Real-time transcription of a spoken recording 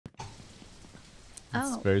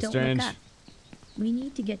It's Oh, very don't strange. look up. We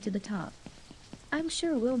need to get to the top. I'm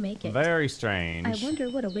sure we'll make it. Very strange. I wonder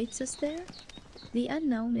what awaits us there. The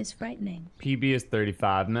unknown is frightening. PB is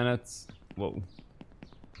 35 minutes. Whoa.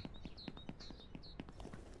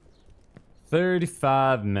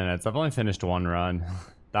 35 minutes. I've only finished one run.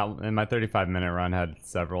 And my 35-minute run had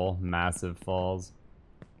several massive falls.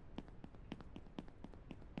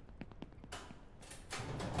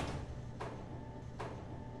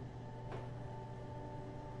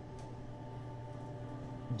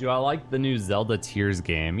 Do I like the new Zelda Tears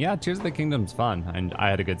game? Yeah, Tears of the Kingdom's fun, and I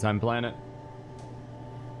had a good time playing it.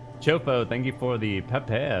 Chopo, thank you for the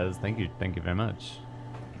pepes. Thank you very much.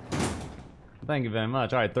 Thank you very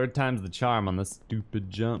much. Alright, third time's the charm on this stupid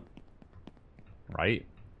jump. Right?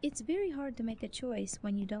 It's very hard to make a choice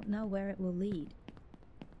when you don't know where it will lead.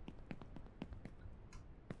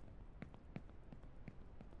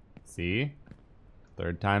 See?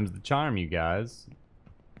 Third time's the charm, you guys.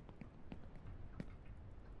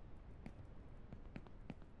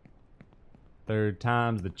 Third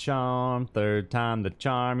time's the charm. Third time the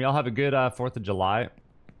charm. Y'all have a good 4th of July.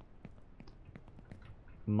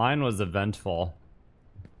 Mine was eventful.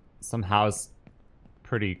 Some house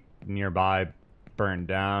pretty nearby burnt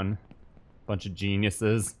down. Bunch of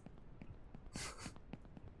geniuses.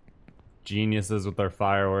 Geniuses with their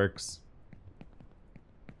fireworks.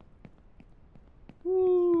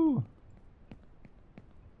 Woo!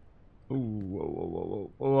 Ooh, whoa, whoa,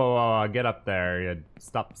 whoa, whoa, whoa, whoa, get up there. You'd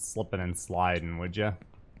stop slipping and sliding, would you?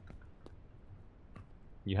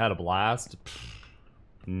 You had a blast?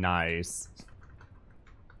 Pfft, nice.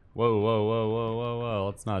 Whoa, whoa, whoa, whoa, whoa, whoa.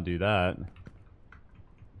 Let's not do that.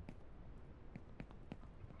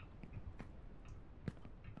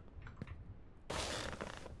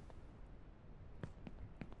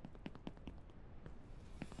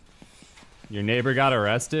 Your neighbor got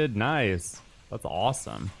arrested? Nice. That's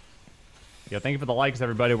awesome. Yeah, thank you for the likes,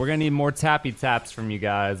 everybody. We're gonna need more tappy taps from you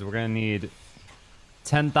guys. We're gonna need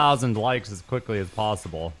 10,000 likes as quickly as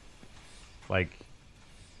possible. Like,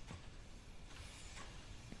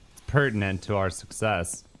 it's pertinent to our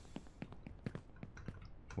success.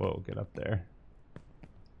 Whoa, get up there.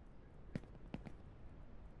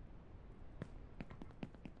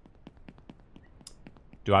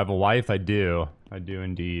 Do I have a wife? I do. I do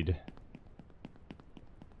indeed.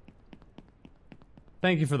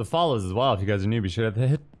 Thank you for the follows as well. If you guys are new, be sure to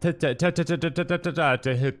hit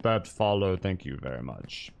that follow. Thank you very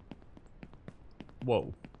much.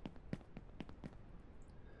 Whoa.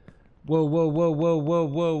 Whoa, whoa, whoa, whoa, whoa,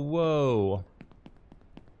 whoa, whoa.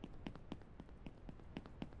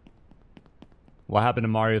 What happened to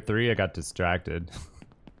Mario 3? I got distracted.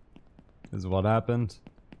 Is what happened.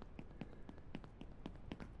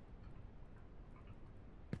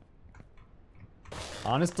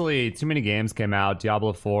 Honestly, too many games came out.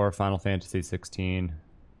 Diablo 4, Final Fantasy 16.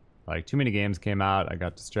 Like, too many games came out. I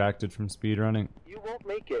got distracted from speedrunning. You won't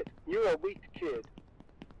make it. You're a weak kid.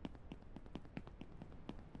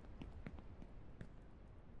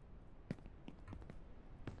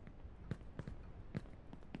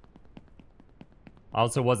 I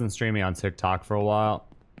also wasn't streaming on TikTok for a while.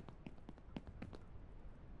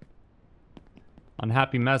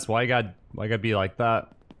 Unhappy mess. Why you gotta be like that?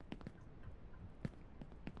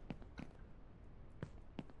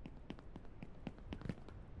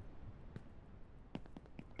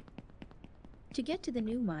 To get to the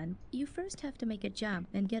new one, you first have to make a jump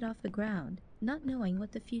and get off the ground, not knowing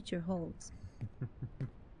what the future holds.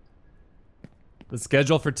 The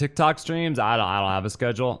schedule for TikTok streams? I don't have a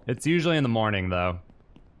schedule. It's usually in the morning, though.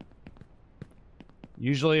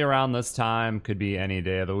 Usually around this time, could be any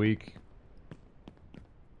day of the week.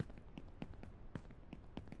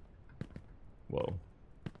 Whoa.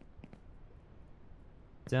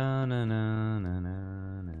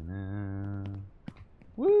 Da-na-na-na-na-na-na.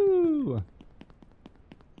 Woo!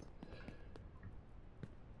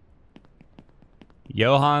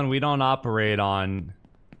 Johan, we don't operate on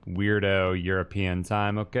weirdo European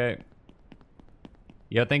time, okay?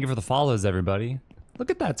 Yeah, thank you for the follows, everybody. Look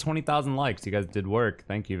at that, 20,000 likes. You guys did work.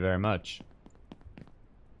 Thank you very much.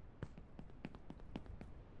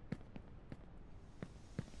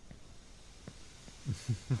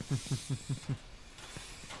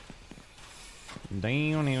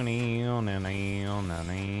 My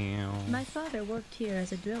father worked here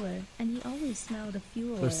as a driller, and he always smelled of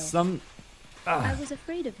fuel oil. There's some... I was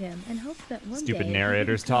afraid of him and hoped that one Stupid day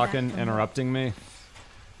narrators he would come talking, back from interrupting me. work.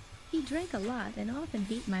 He drank a lot and often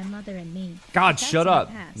beat my mother and me. God, That's shut in the up.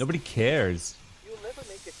 past. Nobody cares. You'll never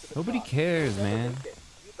make it to the Nobody top. cares, You'll never man. make it,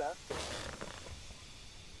 you bastard.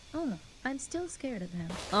 Oh, I'm still scared of him.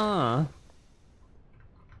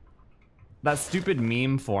 that stupid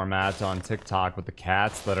meme format on TikTok with the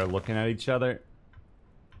cats that are looking at each other.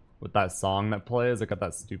 With that song that plays. I got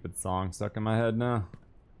that stupid song stuck in my head now.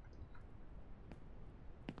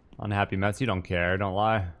 Unhappy mess, you don't care, don't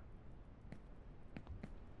lie.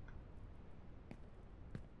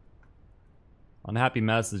 Unhappy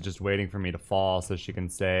mess is just waiting for me to fall so she can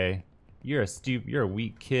say, you're a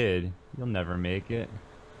weak kid. You'll never make it.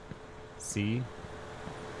 See?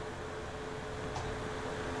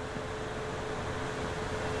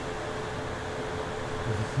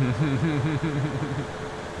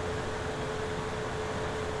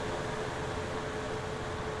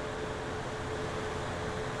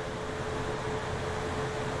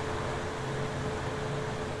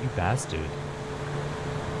 You bastard.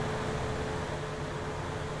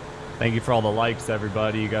 Thank you for all the likes,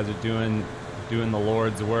 everybody. You guys are doing the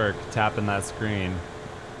Lord's work, tapping that screen.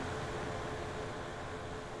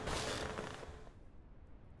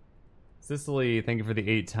 Sicily, thank you for the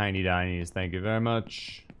 8 tiny dinies. Thank you very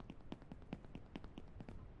much.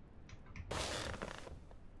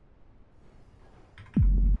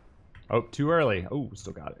 Oh, too early. Oh,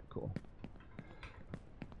 still got it. Cool.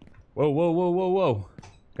 Whoa, whoa, whoa, whoa, whoa.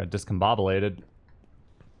 Got discombobulated.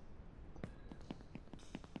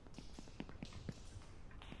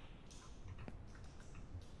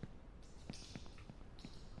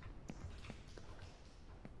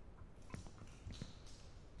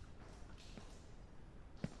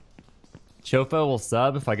 Chofo will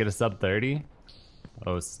sub if I get a sub 30.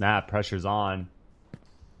 Oh snap, pressure's on.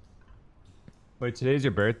 Wait, today's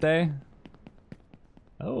your birthday?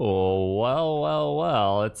 Oh, well, well,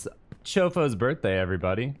 well. It's Chofo's birthday,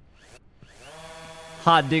 everybody.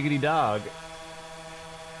 Hot diggity dog.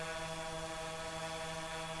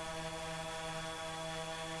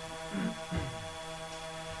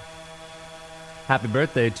 Happy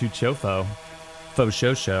birthday to Chofo. Faux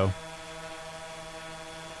show.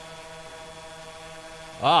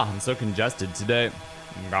 Ah, I'm so congested today.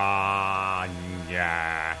 Ah,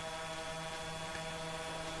 yeah.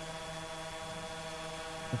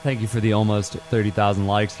 Thank you for the almost 30,000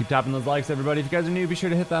 likes. Keep tapping those likes, everybody. If you guys are new, be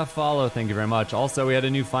sure to hit that follow. Thank you very much. Also, we had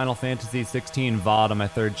a new Final Fantasy 16 VOD on my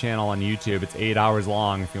 3rd channel on YouTube. It's 8 hours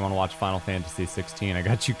long if you want to watch Final Fantasy 16. I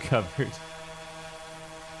got you covered.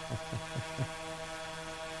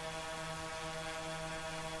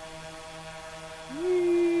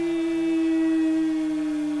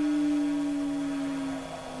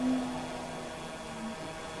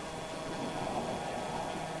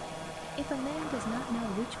 If a man does not know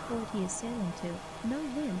which port he is sailing to, no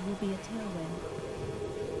wind will be a tailwind.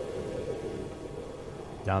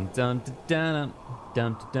 Dum dum dum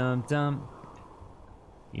dum dum dum.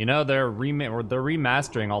 You know they're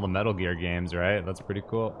remastering all the Metal Gear games, right? That's pretty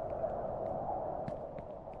cool.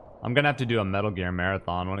 I'm gonna have to do a Metal Gear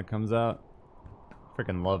marathon when it comes out.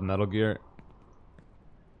 Freaking love Metal Gear.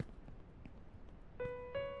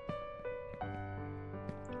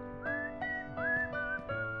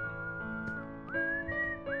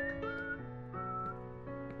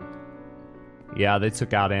 Yeah, they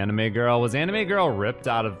took out Anime Girl. Was Anime Girl ripped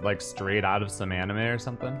out of, like, straight out of some anime or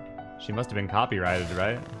something? She must have been copyrighted,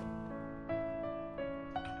 right?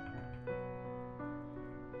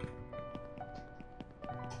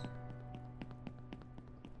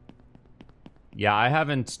 Yeah, I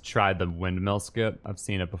haven't tried the windmill skip. I've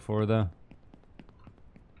seen it before, though.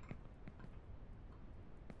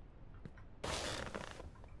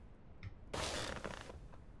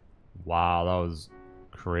 Wow, that was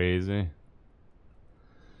crazy.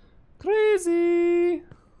 Crazy!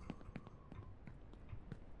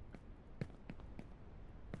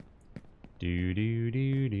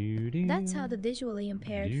 That's how the visually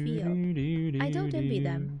impaired feel. I don't envy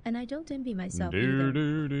them, and I don't envy myself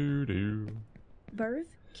either.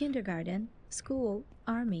 Birth, kindergarten, school,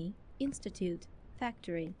 army, institute,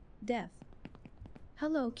 factory, death.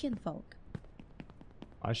 Hello, kinfolk.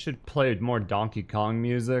 I should play more Donkey Kong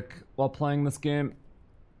music while playing this game.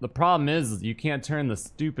 The problem is, you can't turn the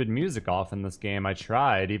stupid music off in this game. I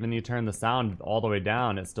tried. Even you turn the sound all the way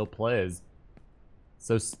down, it still plays.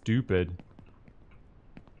 So stupid.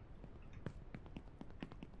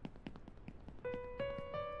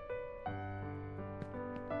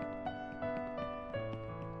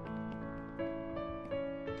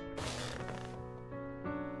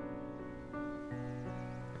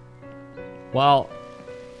 Well...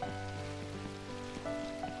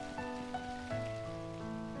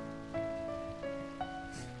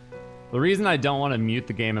 the reason I don't want to mute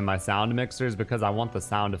the game in my sound mixer is because I want the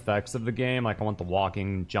sound effects of the game. Like, I want the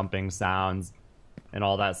walking, jumping sounds and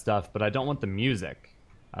all that stuff, but I don't want the music.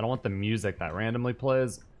 I don't want the music that randomly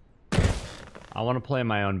plays. I want to play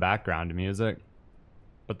my own background music.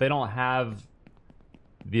 But they don't have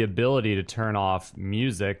the ability to turn off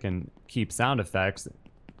music and keep sound effects.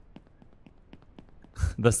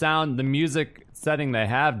 The music setting they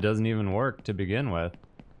have doesn't even work to begin with.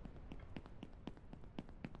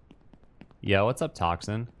 Yo, what's up,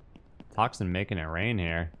 Toxin? Toxin making it rain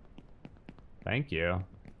here. Thank you.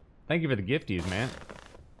 Thank you for the gifties, man.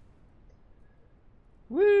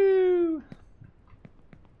 Woo!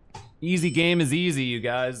 Easy game is easy, you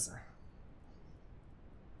guys.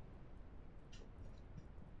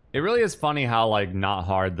 It really is funny how, like, not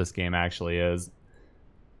hard this game actually is.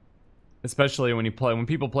 Especially when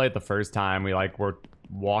people play it the first time, we're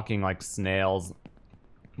walking like snails.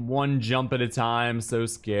 One jump at a time, so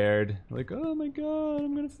scared. Like, oh my god,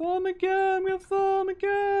 I'm gonna fall, oh my god, I'm gonna fall, oh my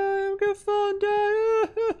god, I'm gonna fall and die.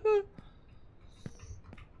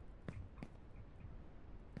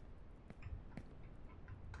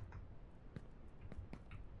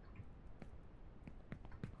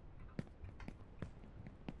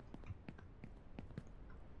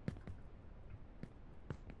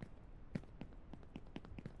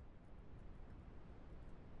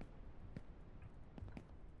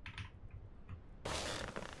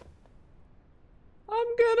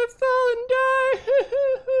 I'm gonna fall and die.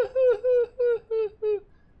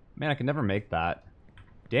 Man, I can never make that.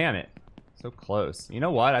 Damn it. So close. You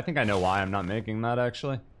know what? I think I know why I'm not making that,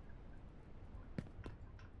 actually. I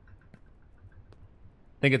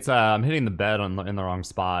think it's, I'm hitting the bed in the wrong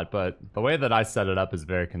spot, but the way that I set it up is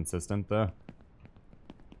very consistent, though.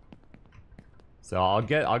 So I'll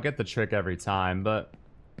get the trick every time, but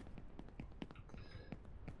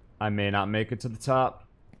I may not make it to the top.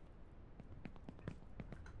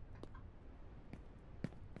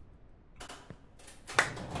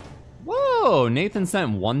 Whoa, Nathan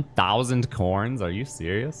sent 1,000 corns. Are you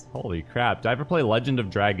serious? Holy crap. Did I ever play Legend of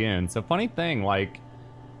Dragoon? So funny thing, like,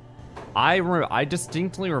 I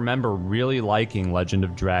distinctly remember really liking Legend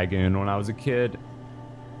of Dragoon when I was a kid.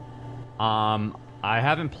 I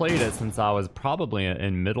haven't played it since I was probably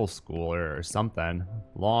in middle school or something.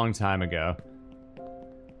 Long time ago.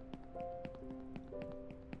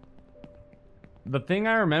 The thing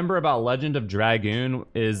I remember about Legend of Dragoon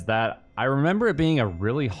is that I remember it being a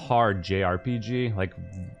really hard JRPG, like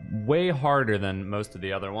way harder than most of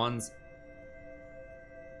the other ones.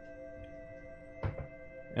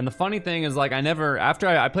 And the funny thing is, like, after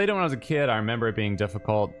I played it when I was a kid, I remember it being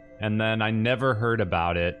difficult, and then I never heard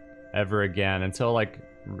about it ever again until, like,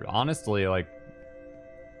 honestly, like,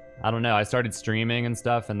 I don't know, I started streaming and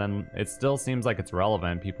stuff, and then it still seems like it's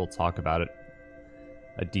relevant. People talk about it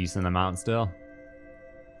a decent amount still.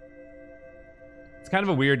 It's kind of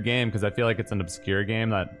a weird game because I feel like it's an obscure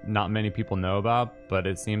game that not many people know about, but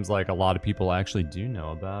it seems like a lot of people actually do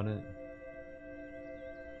know about it.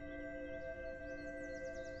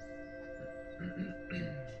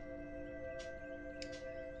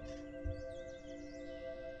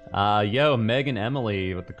 Yo, Meg and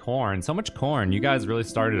Emily with the corn. So much corn. You guys really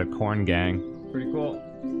started a corn gang. Pretty cool.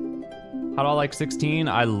 How do I like 16?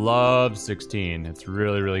 I love 16. It's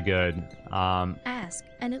really, really good. Ask,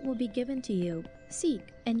 and it will be given to you. Seek,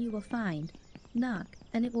 and you will find. Knock,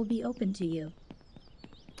 and it will be open to you.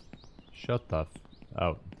 Shut the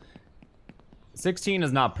oh. 16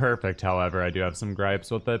 is not perfect, however. I do have some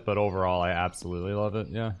gripes with it, but overall, I absolutely love it,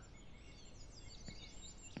 yeah.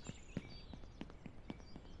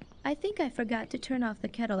 I think I forgot to turn off the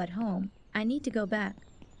kettle at home. I need to go back.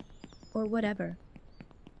 Or whatever.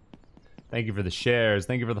 Thank you for the shares.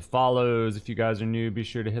 Thank you for the follows. If you guys are new, be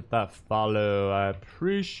sure to hit that follow. I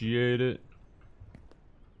appreciate it.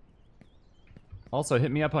 Also,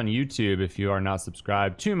 hit me up on YouTube if you are not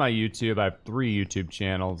subscribed to my YouTube. I have 3 YouTube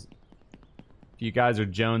channels. If you guys are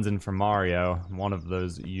jonesing for Mario, one of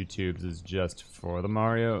those YouTubes is just for the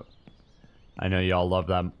Mario. I know y'all love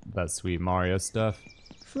that sweet Mario stuff.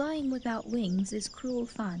 Flying without wings is cruel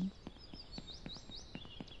fun.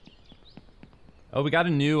 Oh, we got a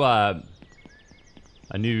new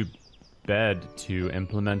bed to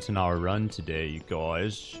implement in our run today, you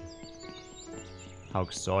guys. How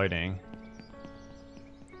exciting.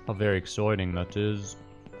 How very exciting that is.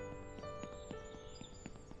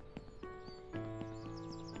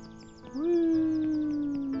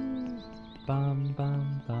 Woo! Bum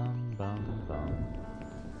bum bum bum bum.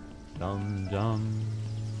 Dum dum.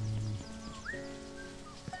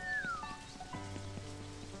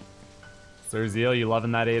 Sir Zeal, you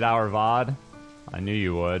loving that 8-hour VOD? I knew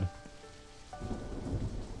you would.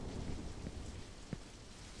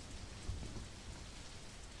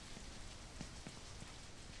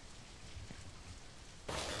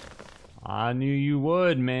 I knew you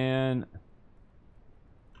would, man.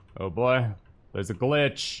 Oh boy. There's a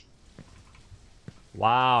glitch.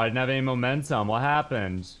 Wow, I didn't have any momentum. What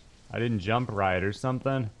happened? I didn't jump right or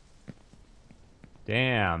something.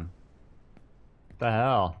 Damn. What the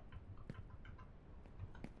hell?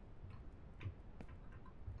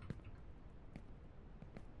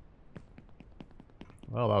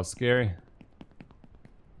 Well, that was scary.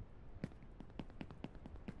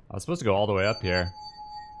 I was supposed to go all the way up here.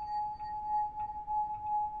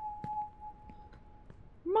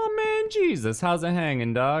 My man Jesus, how's it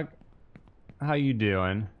hanging, dog? How you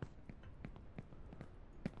doing?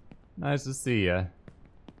 Nice to see ya.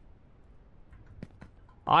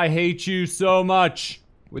 I hate you so much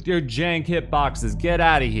with your jank hitboxes. Get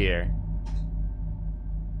out of here.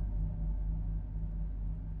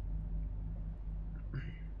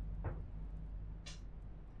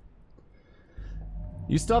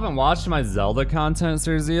 You still haven't watched my Zelda content,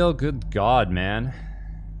 Sir Zeal? Good God, man.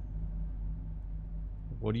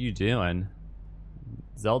 What are you doing?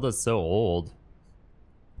 Zelda's so old.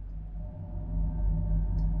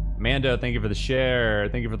 Mando, thank you for the share.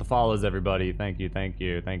 Thank you for the follows, everybody. Thank you, thank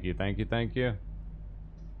you, thank you, thank you, thank you.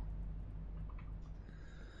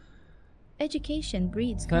 Education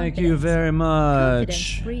breeds Thank confidence. you very much.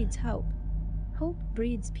 Confidence breeds hope. Hope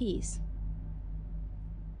breeds peace.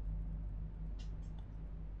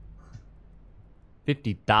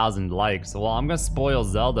 $50,000 likes. Well, I'm gonna spoil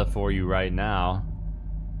Zelda for you right now.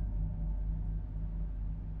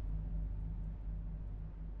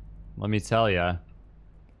 Let me tell you. Let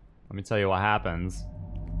me tell you what happens.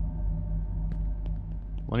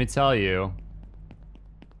 Let me tell you.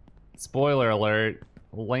 Spoiler alert.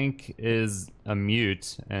 Link is a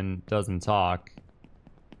mute and doesn't talk.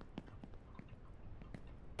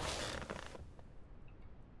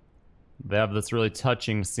 They have this really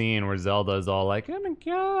touching scene where Zelda's all like, oh my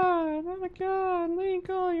god, Link,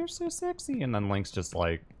 oh, you're so sexy. And then Link's just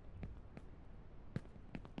like...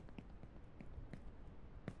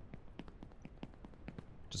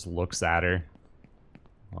 just looks at her.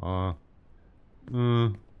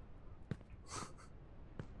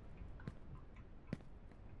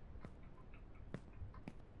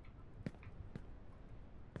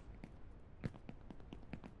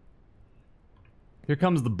 Here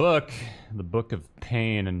comes the book of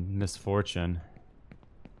pain and misfortune.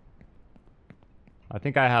 I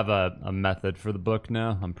think I have a method for the book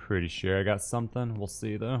now. I'm pretty sure I got something. We'll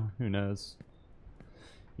see though. Who knows?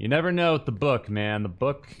 You never know with the book, man. The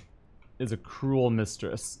book is a cruel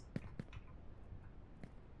mistress.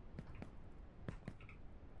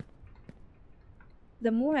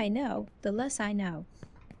 The more I know, the less I know.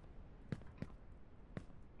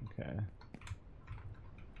 Okay.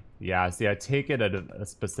 Yeah, see, I take it at a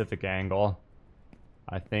specific angle.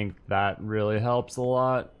 I think that really helps a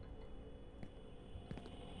lot.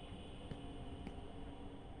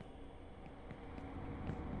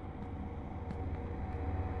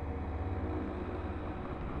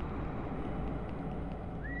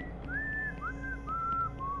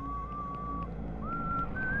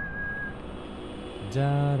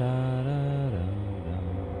 Da da da da da.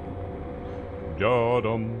 Da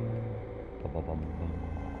dum. Ba ba bum bum.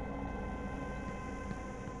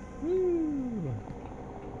 Woo.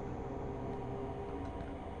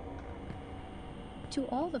 To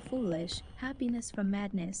all the foolish, happiness from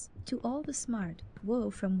madness. To all the smart, woe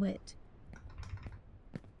from wit.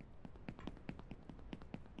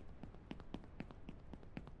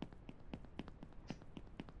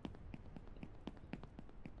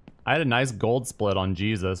 I had a nice gold split on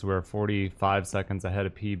Jesus. We're 45 seconds ahead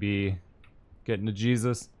of PB. Getting to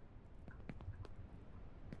Jesus.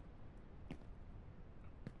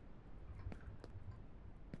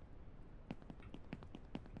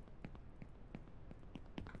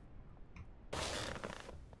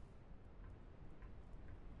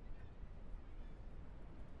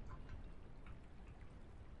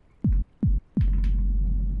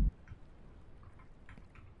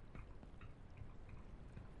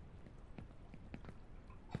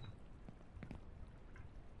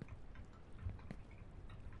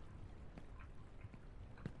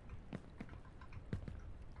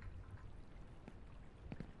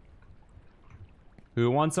 Who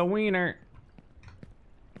wants a wiener?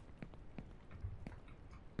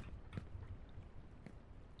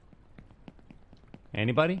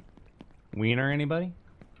 Anybody? Wiener, anybody?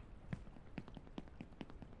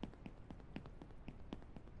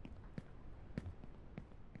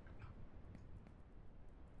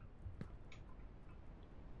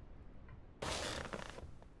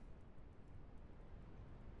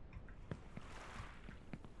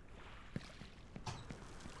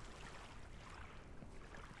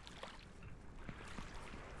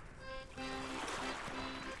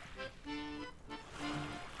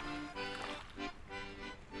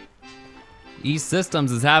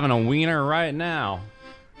 E-Systems is having a wiener right now.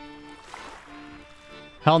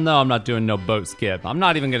 Hell no, I'm not doing no boat skip. I'm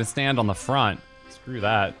not even gonna stand on the front. Screw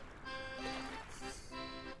that.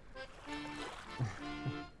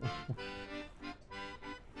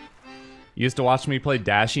 You used to watch me play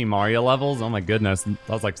Dashy Mario levels? Oh my goodness, that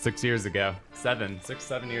was like 6 years ago. 7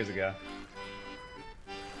 years ago.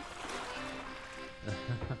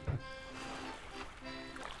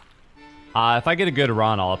 If I get a good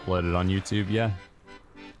run, I'll upload it on YouTube, yeah.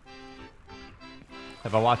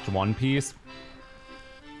 Have I watched One Piece?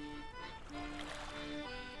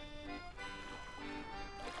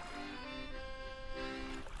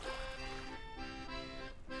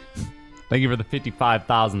 Thank you for the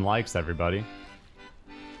 55,000 likes, everybody.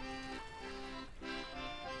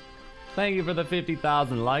 Thank you for the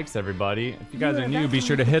 50,000 likes, everybody. If you guys are new, be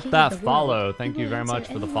sure to hit that follow. Thank you very much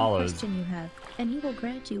for the follows. You have, and he will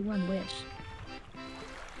grant you one wish.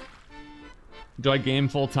 Do I game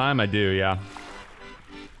full time? I do, yeah.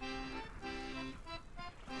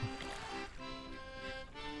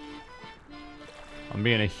 I'm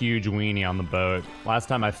being a huge weenie on the boat. Last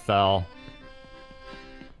time I fell.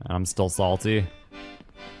 I'm still salty.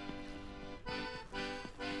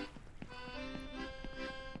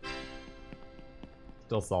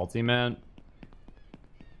 Still salty, man.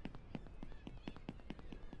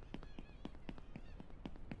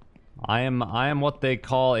 I am what they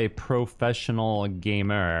call a professional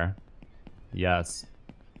gamer. Yes.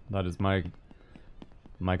 That is my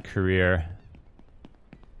career.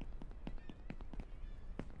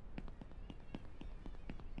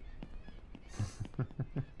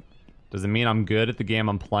 Does it mean I'm good at the game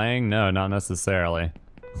I'm playing? No, not necessarily.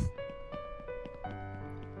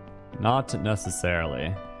 Not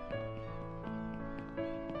necessarily.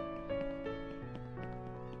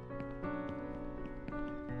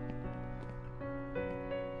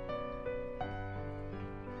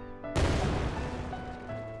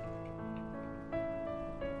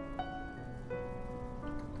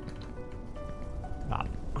 Ah,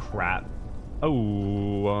 crap.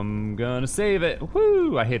 Oh, I'm gonna save it.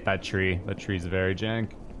 Woo! I hit that tree. That tree's very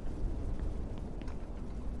jank.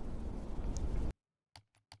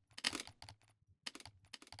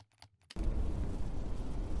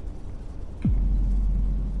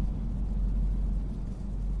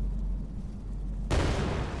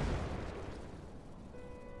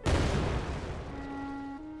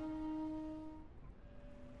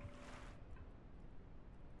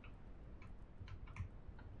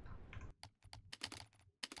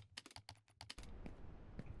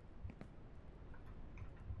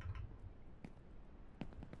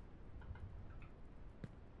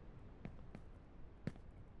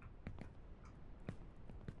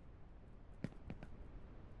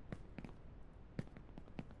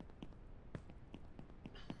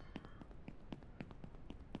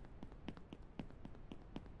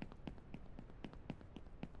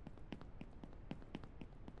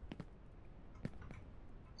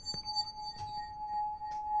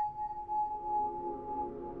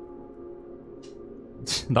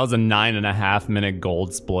 That was a 9.5 minute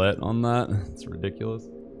gold split on that. It's ridiculous.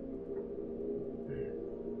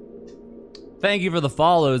 Thank you for the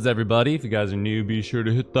follows, everybody. If you guys are new, be sure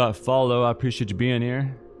to hit that follow. I appreciate you being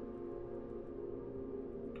here.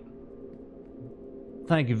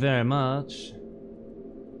 Thank you very much.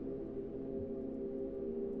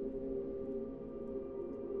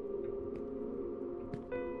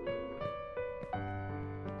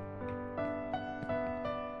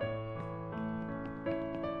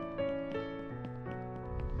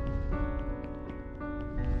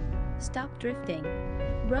 Stop drifting.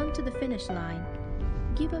 Run to the finish line.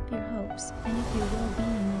 Give up your hopes, and if your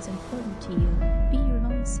well-being is important to you, be your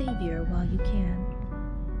own savior while you can.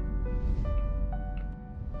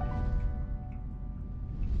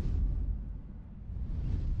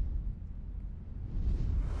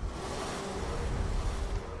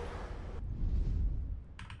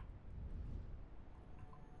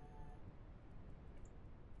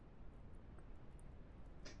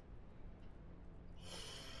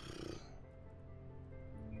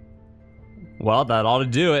 Well, that ought to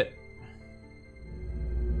do it.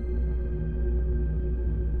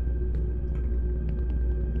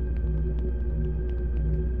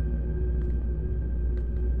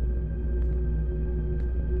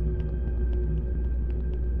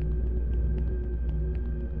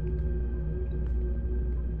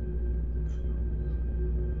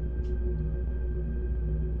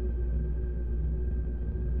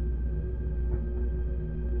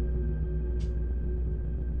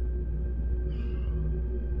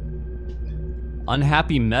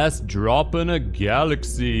 Unhappy mess dropping a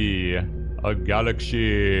galaxy. A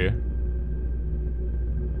galaxy.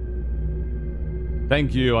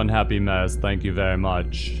 Thank you, Unhappy Mess. Thank you very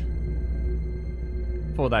much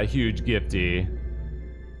for that huge gifty.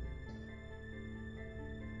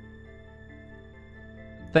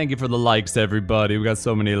 Thank you for the likes, everybody. We got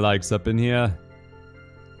so many likes up in here.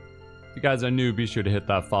 If you guys are new, be sure to hit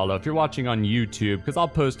that follow. If you're watching on YouTube, because I'll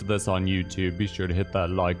post this on YouTube, be sure to hit that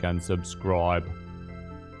like and subscribe.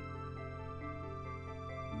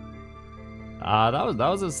 That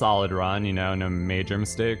was a solid run, you know, no major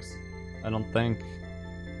mistakes, I don't think.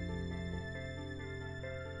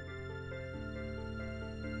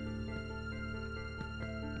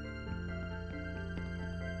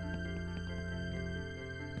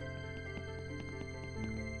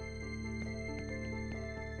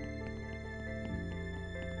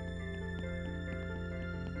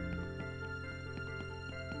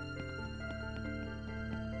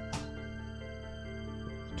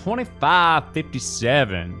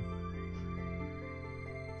 $25.57.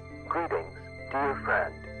 Greetings, dear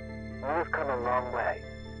friend. You have come a long way.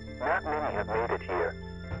 Not many have made it here.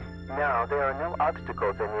 Now there are no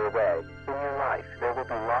obstacles in your way. In your life there will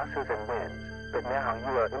be losses and wins, but now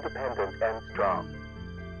you are independent and strong.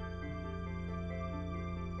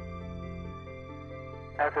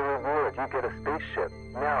 As a reward you get a spaceship.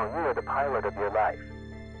 Now you are the pilot of your life.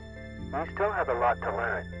 You still have a lot to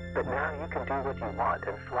learn, but now you can do what you want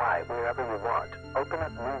and fly wherever you want. Open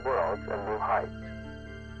up new worlds and new heights.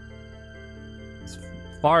 As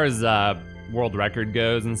far as world record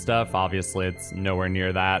goes and stuff, obviously it's nowhere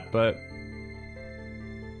near that, but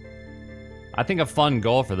I think a fun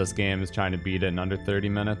goal for this game is trying to beat it in under 30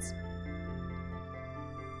 minutes.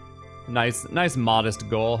 Nice modest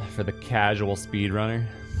goal for the casual speedrunner.